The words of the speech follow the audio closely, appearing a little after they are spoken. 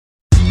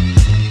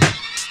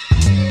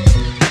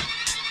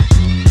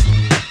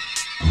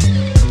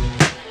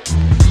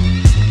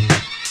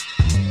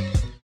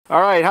All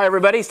right, hi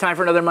everybody. It's time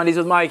for another Mondays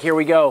with Mike. Here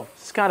we go.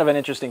 It's kind of an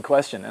interesting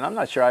question, and I'm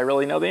not sure I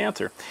really know the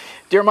answer.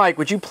 Dear Mike,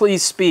 would you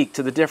please speak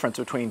to the difference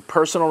between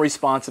personal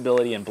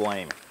responsibility and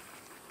blame?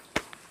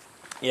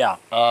 Yeah,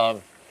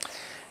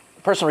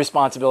 personal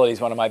responsibility is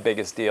one of my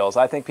biggest deals.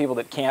 I think people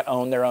that can't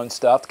own their own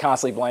stuff,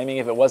 constantly blaming,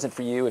 if it wasn't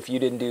for you, if you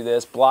didn't do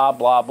this, blah,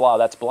 blah, blah,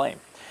 that's blame.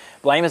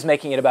 Blame is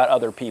making it about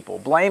other people.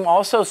 Blame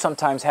also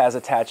sometimes has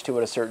attached to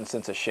it a certain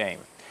sense of shame.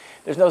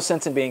 There's no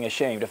sense in being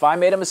ashamed. If I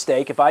made a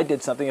mistake, if I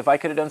did something, if I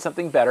could have done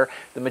something better,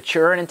 the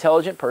mature and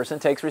intelligent person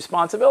takes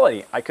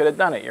responsibility. I could have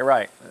done it, you're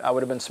right. I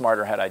would have been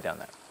smarter had I done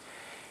that.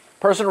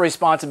 Personal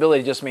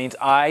responsibility just means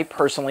I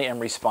personally am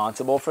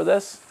responsible for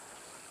this.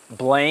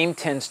 Blame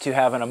tends to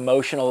have an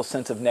emotional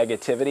sense of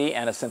negativity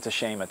and a sense of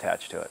shame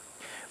attached to it.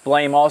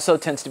 Blame also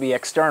tends to be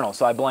external,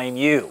 so I blame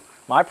you.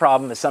 My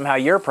problem is somehow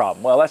your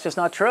problem. Well, that's just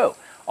not true.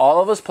 All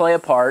of us play a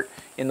part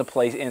in the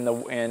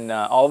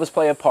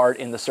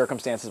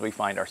circumstances we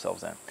find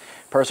ourselves in.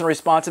 Personal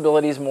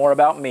responsibility is more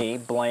about me.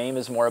 Blame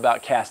is more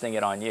about casting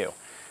it on you.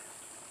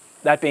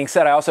 That being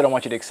said, I also don't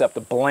want you to accept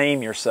the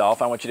blame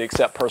yourself. I want you to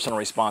accept personal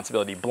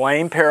responsibility.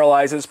 Blame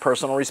paralyzes.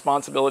 Personal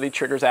responsibility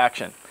triggers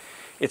action.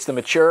 It's the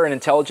mature and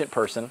intelligent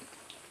person,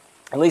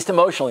 at least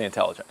emotionally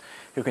intelligent,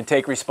 who can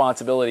take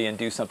responsibility and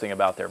do something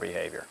about their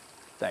behavior.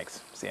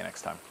 Thanks. See you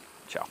next time.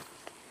 Ciao.